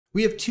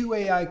We have two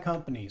AI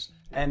companies,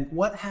 and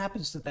what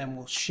happens to them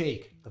will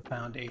shake the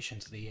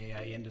foundations of the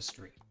AI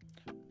industry.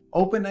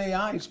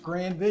 OpenAI's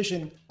grand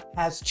vision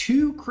has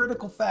two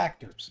critical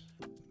factors.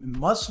 It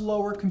must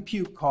lower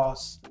compute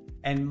costs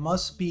and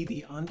must be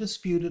the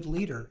undisputed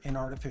leader in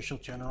artificial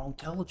general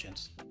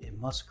intelligence. It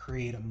must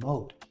create a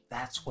moat.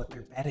 That's what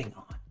they're betting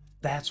on.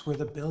 That's where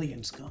the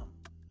billions come.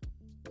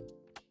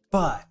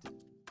 But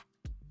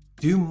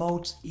do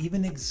moats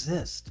even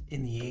exist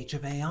in the age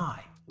of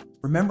AI?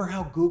 Remember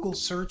how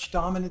Google's search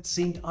dominance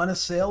seemed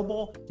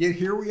unassailable? Yet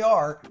here we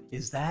are.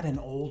 Is that an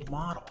old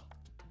model?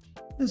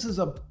 This is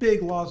a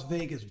big Las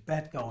Vegas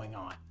bet going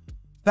on.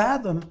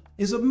 Fathom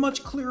is a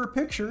much clearer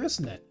picture,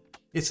 isn't it?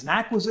 It's an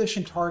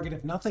acquisition target,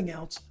 if nothing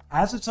else,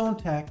 has its own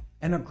tech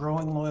and a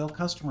growing loyal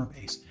customer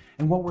base.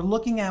 And what we're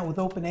looking at with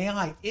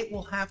OpenAI, it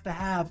will have to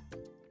have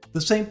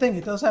the same thing.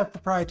 It does have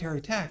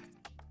proprietary tech.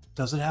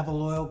 Does it have a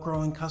loyal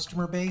growing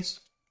customer base?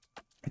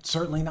 It's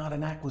certainly not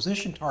an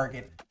acquisition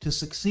target. To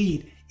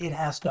succeed, it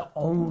has to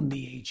own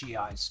the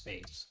AGI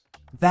space.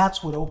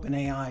 That's what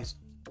OpenAI's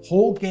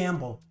whole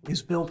gamble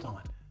is built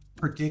on,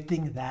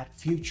 predicting that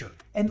future.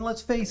 And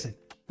let's face it,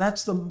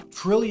 that's the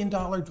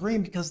trillion-dollar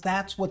dream because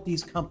that's what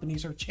these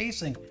companies are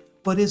chasing.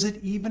 But is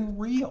it even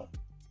real?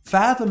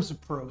 Fathom's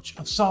approach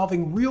of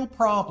solving real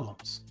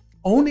problems,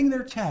 owning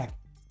their tech,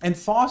 and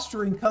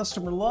fostering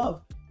customer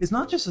love is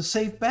not just a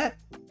safe bet.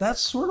 That's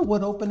sort of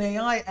what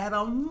OpenAI at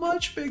a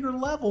much bigger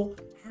level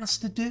has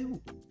to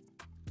do.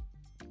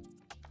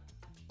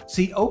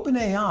 See,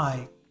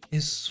 OpenAI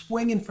is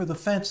swinging for the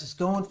fences,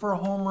 going for a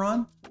home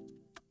run,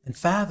 and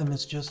Fathom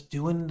is just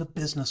doing the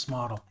business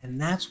model. And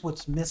that's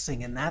what's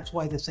missing, and that's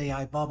why this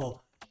AI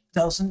bubble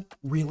doesn't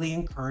really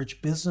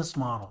encourage business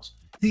models.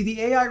 See,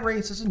 the AI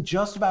race isn't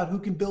just about who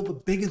can build the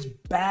biggest,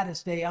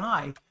 baddest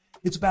AI.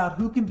 It's about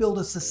who can build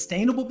a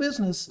sustainable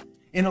business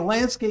in a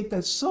landscape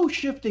that's so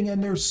shifting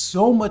and there's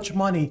so much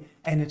money,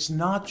 and it's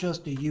not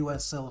just a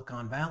US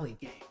Silicon Valley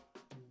game.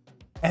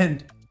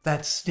 And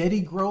that steady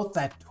growth,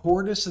 that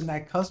tortoise, and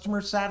that customer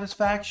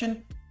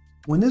satisfaction,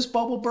 when this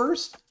bubble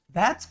bursts,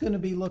 that's going to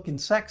be looking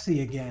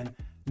sexy again,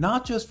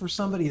 not just for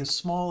somebody as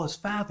small as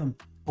Fathom,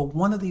 but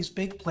one of these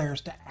big players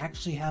to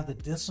actually have the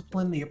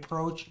discipline, the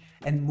approach,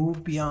 and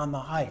move beyond the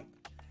hype.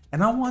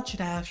 And I want you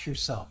to ask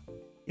yourself,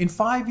 in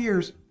 5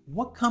 years,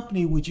 what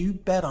company would you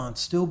bet on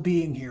still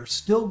being here,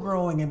 still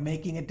growing and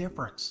making a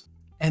difference?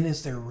 And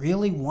is there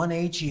really one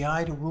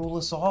AGI to rule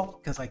us all?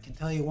 Because I can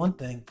tell you one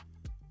thing,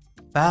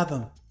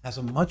 Fathom has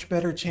a much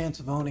better chance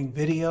of owning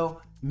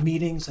video,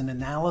 meetings, and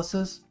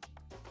analysis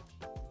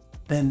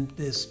than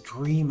this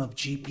dream of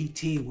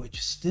GPT,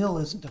 which still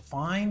isn't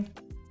defined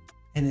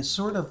and is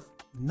sort of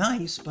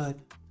nice, but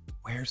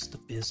where's the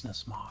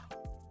business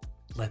model?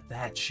 Let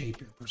that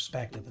shape your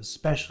perspective,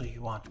 especially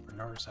you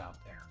entrepreneurs out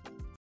there.